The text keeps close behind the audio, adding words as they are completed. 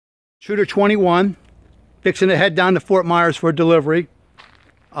Intruder 21, fixing to head down to Fort Myers for delivery.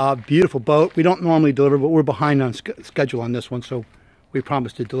 Beautiful boat. We don't normally deliver, but we're behind on schedule on this one, so we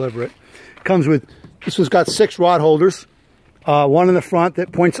promised to deliver it. Comes with, this one's got 6 rod holders. One in the front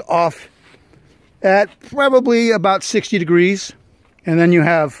that points off at probably about 60 degrees. And then you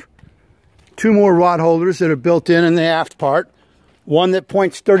have 2 more rod holders that are built in the aft part. One that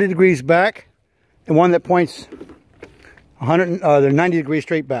points 30 degrees back, and one that points 90 degrees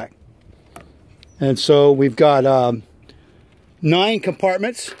straight back. And so we've got 9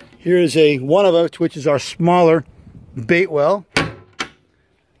 compartments. Here is one of us, which is our smaller bait well.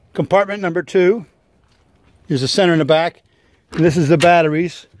 Compartment number 2 is the center in the back. And this is the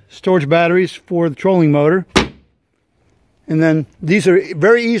batteries, storage batteries for the trolling motor. And then these are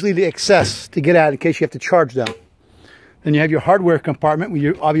very easily to access to get at in case you have to charge them. Then you have your hardware compartment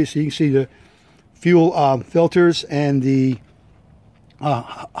where obviously you can see the fuel filters and the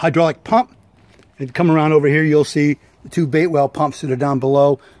hydraulic pump. And come around over here, you'll see the 2 bait well pumps that are down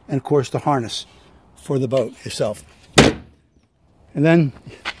below, and of course the harness for the boat itself. And then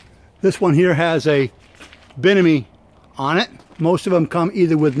this one here has a bimini on it. Most of them come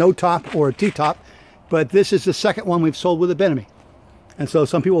either with no top or a T-top, but this is the second one we've sold with a bimini. And so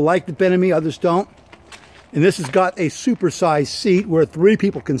some people like the bimini, others don't. And this has got a supersized seat where 3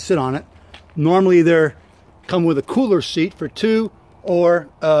 people can sit on it. Normally they come with a cooler seat for 2 or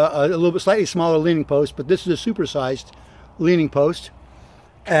a little bit slightly smaller leaning post, but this is a supersized leaning post.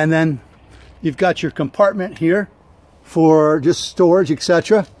 And then you've got your compartment here for just storage,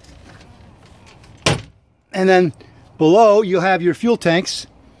 etc. And then below you'll have your fuel tanks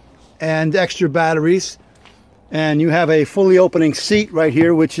and extra batteries, and you have a fully opening seat right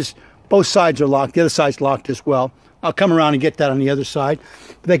here, which is both sides are locked. The other side's locked as well. I'll come around and get that on the other side.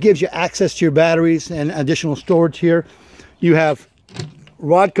 But that gives you access to your batteries and additional storage here. You have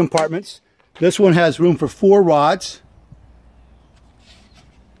rod compartments. This one has room for 4 rods,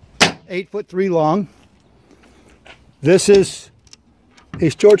 8'3" long. This is a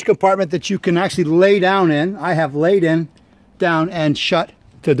storage compartment that you can actually lay down in. I have laid down and shut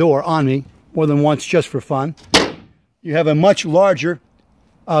the door on me more than once just for fun. You have a much larger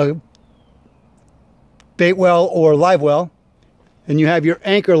bait well or live well, and you have your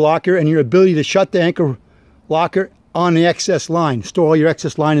anchor locker and your ability to shut the anchor locker on the excess line. Store all your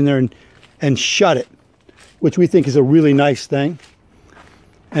excess line in there and shut it, which we think is a really nice thing.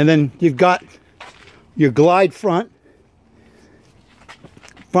 And then you've got your glide front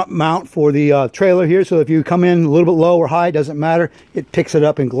mount for the trailer here, so if you come in a little bit low or high, doesn't matter, it picks it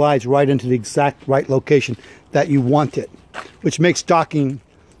up and glides right into the exact right location that you want it, which makes docking,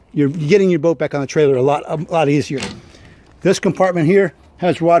 you're getting your boat back on the trailer a lot easier. This compartment here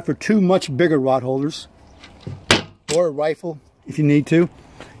has rod for 2 much bigger rod holders, or a rifle if you need to.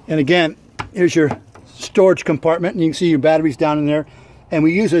 And again, here's your storage compartment, and you can see your batteries down in there. And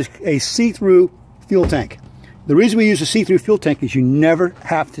we use a see-through fuel tank. The reason we use a see-through fuel tank is you never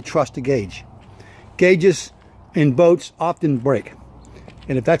have to trust a gauge. Gauges in boats often break.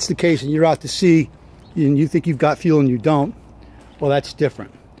 And if that's the case and you're out to sea and you think you've got fuel and you don't, well, that's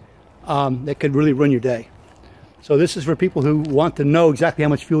different. That could really ruin your day. So this is for people who want to know exactly how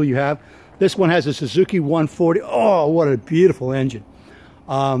much fuel you have. This one has a Suzuki 140. Oh, what a beautiful engine.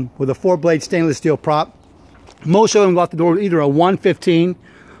 With a 4-blade stainless steel prop. Most of them go out the door with either a 115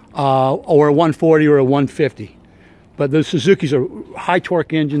 or a 140 or a 150. But those Suzukis are high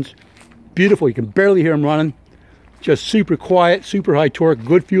torque engines. Beautiful. You can barely hear them running. Just super quiet, super high torque,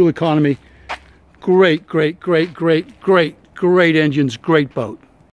 good fuel economy. Great, great, great, great, great, great engines, great boat.